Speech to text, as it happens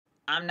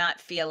I'm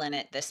not feeling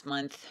it this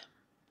month.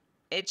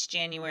 It's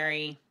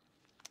January.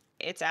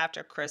 It's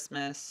after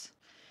Christmas.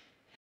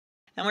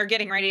 And we're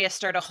getting ready to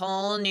start a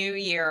whole new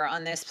year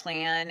on this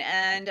plan.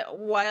 And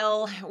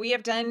while we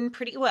have done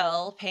pretty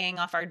well paying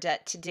off our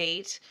debt to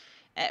date,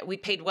 we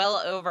paid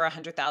well over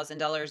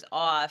 $100,000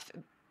 off.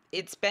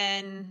 It's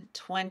been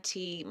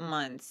 20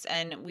 months,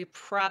 and we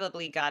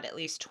probably got at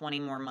least 20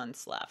 more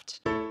months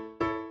left.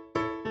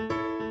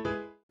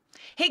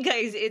 Hey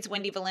guys, it's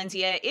Wendy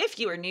Valencia. If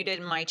you are new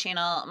to my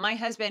channel, my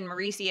husband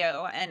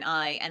Mauricio and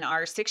I and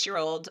our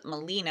 6-year-old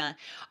Melina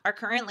are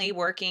currently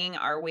working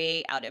our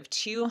way out of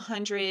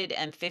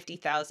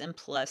 $250,000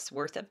 plus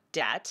worth of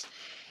debt.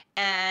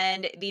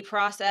 And the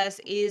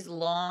process is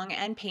long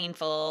and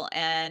painful.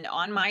 And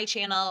on my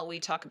channel,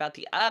 we talk about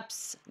the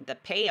ups, the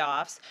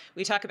payoffs,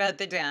 we talk about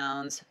the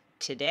downs.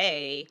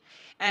 Today,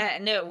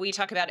 no, we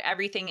talk about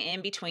everything in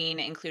between,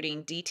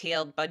 including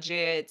detailed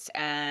budgets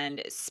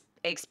and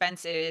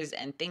expenses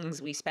and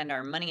things we spend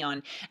our money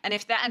on. And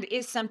if that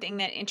is something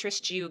that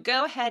interests you,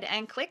 go ahead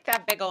and click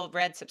that big old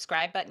red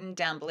subscribe button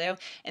down below,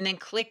 and then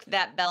click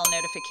that bell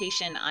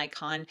notification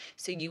icon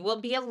so you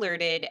will be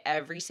alerted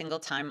every single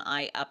time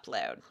I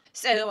upload.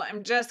 So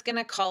I'm just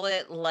gonna call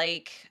it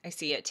like I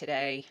see it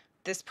today.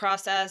 This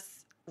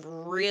process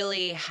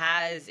really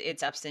has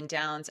its ups and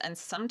downs, and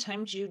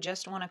sometimes you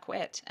just want to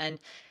quit. And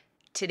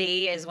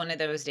today is one of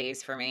those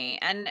days for me.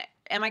 And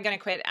am I going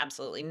to quit?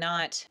 Absolutely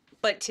not.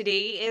 But today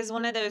is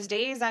one of those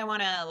days I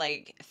want to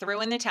like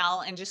throw in the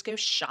towel and just go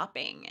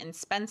shopping and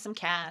spend some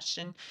cash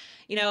and,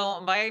 you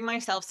know, buy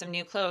myself some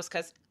new clothes.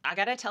 Because I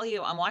got to tell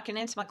you, I'm walking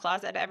into my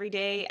closet every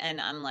day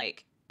and I'm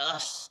like,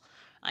 ugh,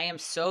 I am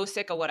so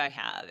sick of what I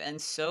have and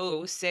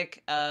so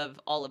sick of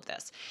all of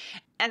this.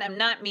 And I'm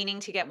not meaning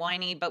to get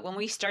whiny, but when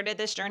we started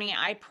this journey,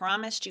 I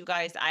promised you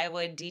guys I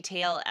would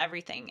detail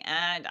everything.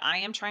 And I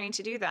am trying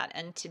to do that.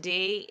 And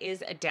today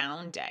is a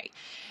down day.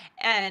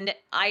 And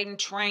I'm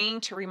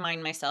trying to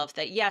remind myself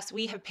that, yes,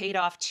 we have paid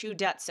off 2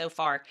 debts so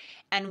far,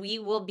 and we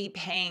will be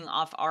paying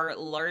off our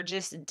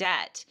largest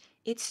debt.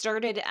 It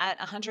started at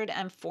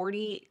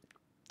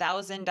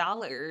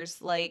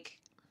 $140,000 like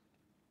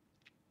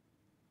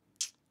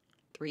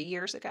 3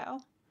 years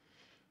ago.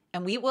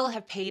 And we will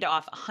have paid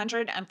off a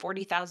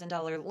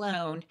 $140,000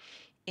 loan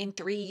in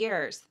 3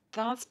 years.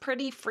 That's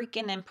pretty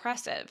freaking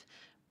impressive.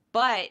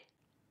 But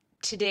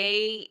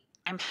today,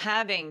 I'm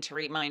having to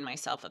remind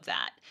myself of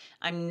that.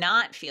 I'm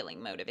not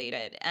feeling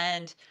motivated.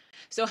 And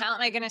so how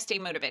am I going to stay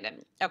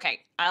motivated?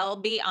 Okay, I'll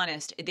be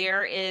honest.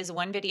 There is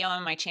one video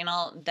on my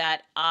channel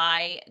that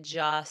I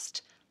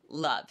just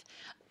love.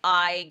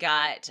 I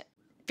got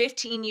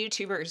 15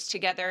 YouTubers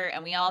together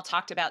and we all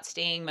talked about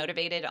staying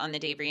motivated on the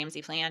Dave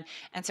Ramsey plan.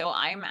 And so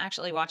I'm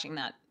actually watching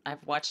that.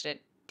 I've watched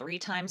it 3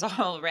 times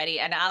already,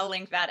 and I'll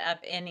link that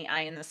up in the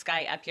eye in the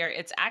sky up here.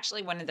 It's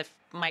actually one of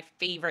my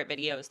favorite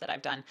videos that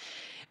I've done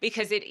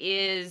because it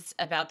is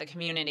about the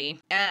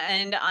community.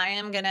 And I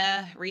am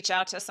gonna reach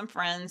out to some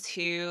friends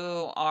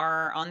who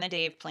are on the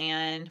Dave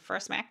plan for a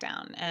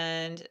SmackDown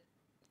and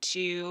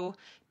to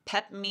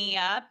pep me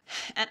up.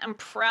 And I'm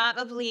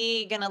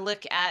probably gonna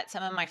look at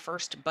some of my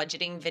first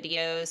budgeting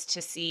videos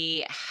to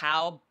see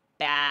how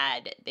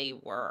bad they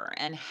were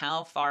and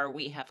how far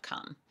we have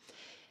come.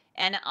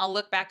 And I'll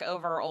look back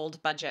over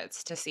old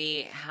budgets to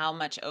see how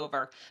much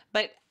over.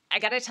 But I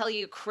got to tell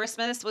you,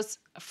 Christmas was,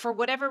 for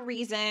whatever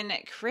reason,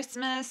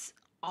 Christmas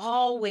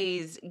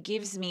always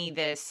gives me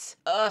this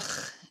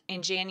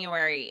in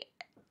January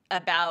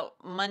about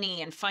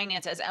money and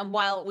finances. And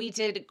while we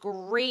did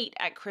great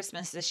at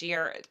Christmas this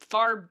year,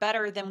 far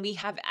better than we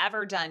have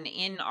ever done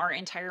in our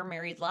entire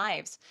married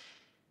lives,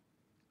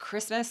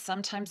 Christmas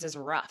sometimes is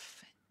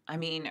rough. I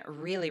mean,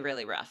 really,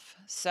 really rough.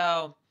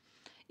 So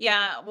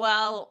yeah,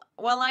 well,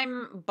 while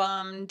I'm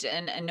bummed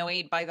and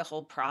annoyed by the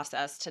whole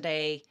process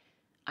today,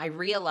 I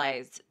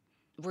realize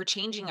we're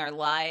changing our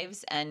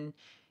lives and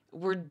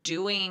we're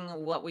doing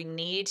what we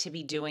need to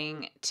be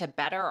doing to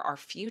better our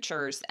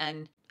futures.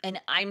 And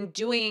I'm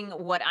doing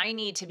what I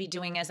need to be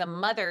doing as a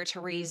mother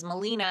to raise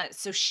Melina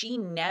so she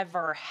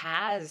never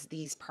has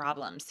these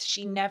problems.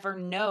 She never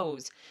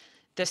knows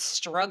the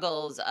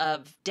struggles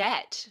of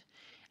debt.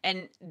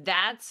 And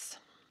that's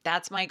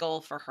my goal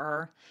for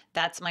her.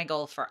 That's my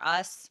goal for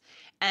us.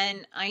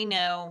 And I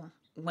know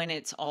when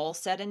it's all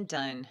said and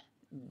done,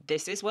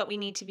 this is what we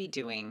need to be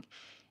doing.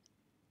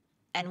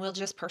 And we'll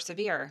just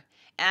persevere.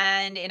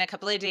 And in a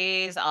couple of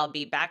days, I'll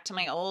be back to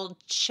my old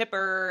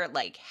chipper,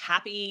 like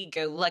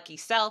happy-go-lucky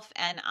self,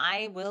 and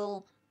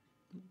we'll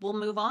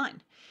move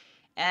on.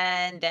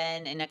 And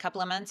then in a couple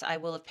of months, I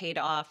will have paid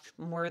off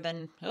more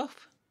than,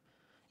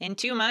 in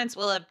 2 months,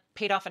 we'll have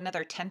paid off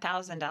another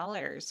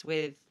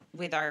 $10,000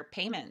 with our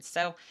payments.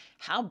 So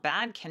how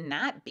bad can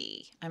that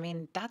be? I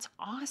mean, that's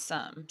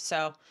awesome.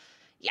 So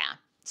yeah.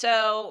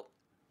 So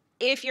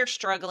if you're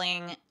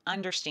struggling,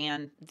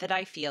 understand that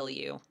I feel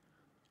you.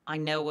 I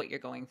know what you're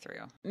going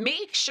through.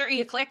 Make sure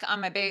you click on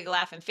my big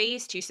laughing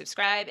face to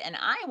subscribe, and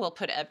I will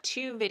put up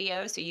 2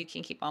 videos so you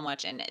can keep on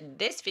watching.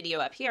 This video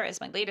up here is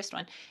my latest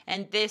one,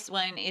 and this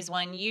one is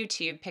one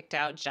YouTube picked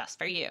out just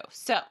for you.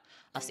 So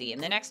I'll see you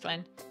in the next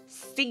one.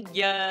 See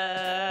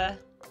ya!